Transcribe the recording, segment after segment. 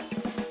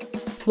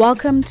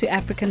Welcome to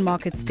African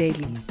Markets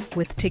Daily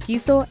with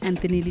Tekiso and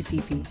Thinili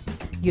Fifi,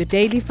 your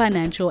daily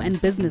financial and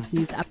business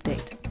news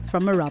update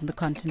from around the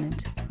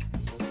continent.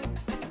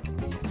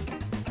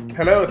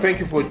 Hello, thank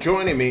you for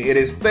joining me. It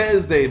is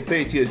Thursday,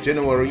 30th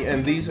January,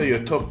 and these are your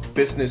top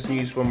business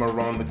news from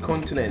around the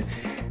continent.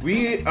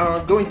 We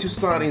are going to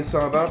start in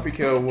South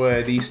Africa,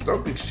 where the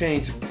stock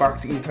exchange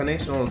backed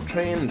international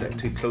trend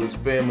to close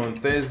firm on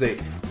Thursday,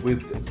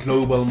 with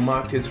global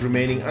markets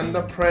remaining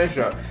under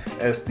pressure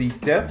as the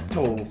death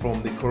toll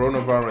from the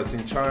coronavirus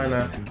in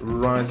China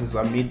rises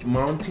amid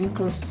mounting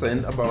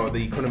concern about the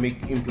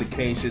economic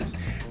implications.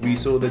 We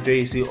saw the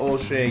JSE All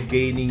Share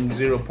gaining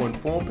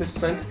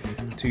 0.4%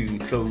 to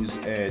close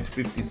at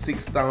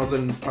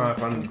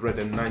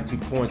 56,590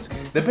 points.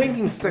 The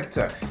banking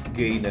sector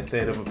gained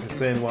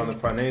 1/3%, while the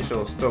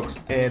financial stocks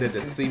added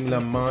a similar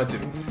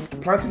margin.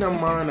 Platinum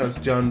miners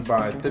jumped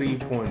by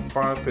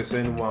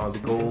 3.5%, while the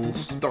gold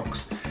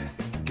stocks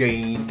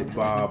gained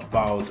by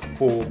about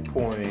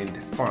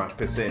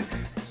 4.5%.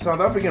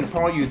 South African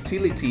Power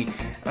Utility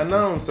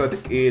announced that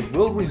it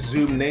will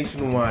resume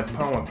nationwide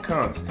power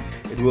cuts.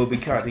 It will be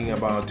cutting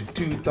about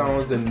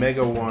 2,000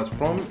 megawatts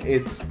from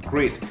its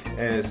grid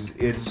as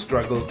it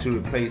struggled to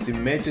replace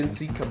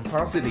emergency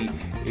capacity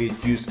it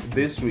used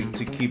this week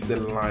to keep the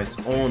lights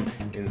on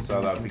in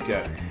South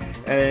Africa.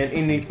 And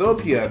in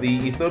Ethiopia,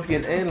 the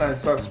Ethiopian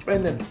Airlines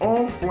suspended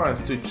all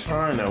flights to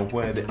China,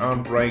 where the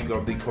outbreak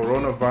of the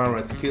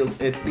coronavirus killed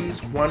at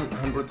least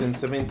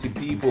 170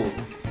 people.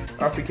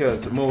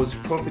 Africa's most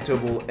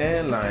profitable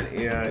airline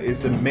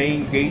is the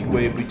main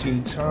gateway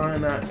between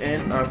China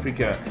and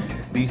Africa.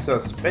 The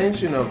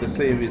suspension of the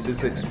service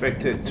is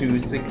expected to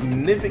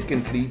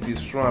significantly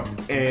disrupt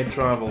air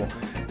travel.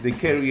 The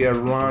carrier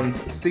runs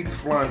 6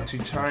 flights to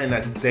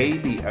China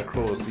daily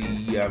across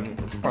the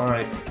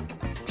 5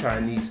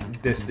 Chinese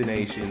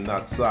destinations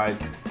that side.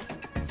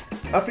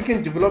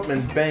 African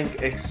Development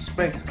Bank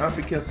expects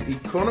Africa's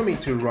economy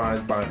to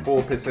rise by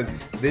 4%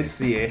 this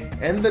year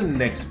and the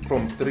next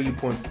from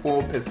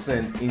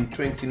 3.4% in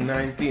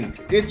 2019.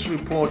 Its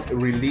report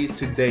released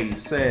today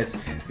says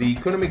the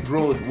economic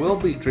growth will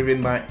be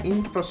driven by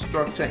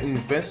infrastructure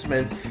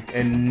investments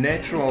and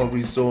natural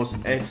resource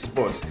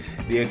exports.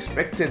 The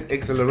expected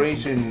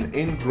acceleration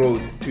in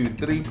growth to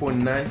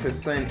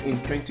 3.9% in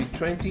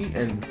 2020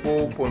 and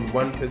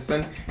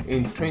 4.1%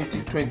 in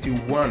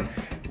 2021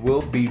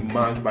 will be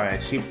marked by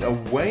a shift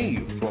away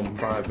from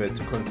private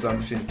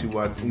consumption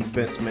towards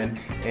investment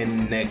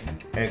and net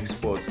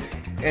exports.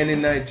 And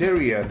in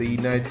Nigeria, the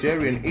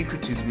Nigerian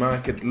equities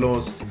market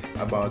lost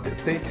about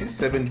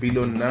 37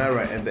 billion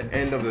naira at the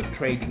end of the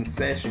trading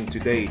session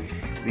today.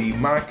 The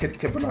market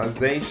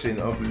capitalization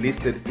of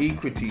listed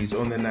equities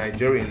on the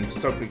Nigerian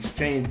stock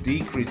exchange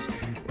decreased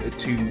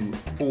to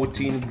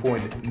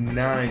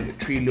 14.9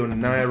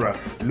 trillion naira,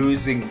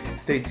 losing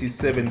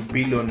 37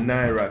 billion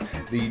naira.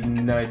 The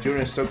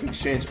Nigerian stock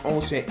exchange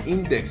All Share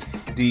index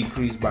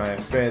decreased by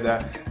a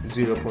further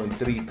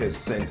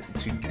 0.3%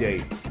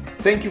 today.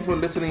 Thank you for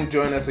listening.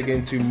 Join us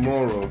again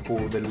tomorrow for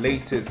the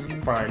latest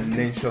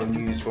financial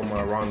news from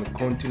around the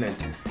continent.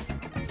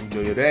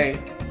 Enjoy your day.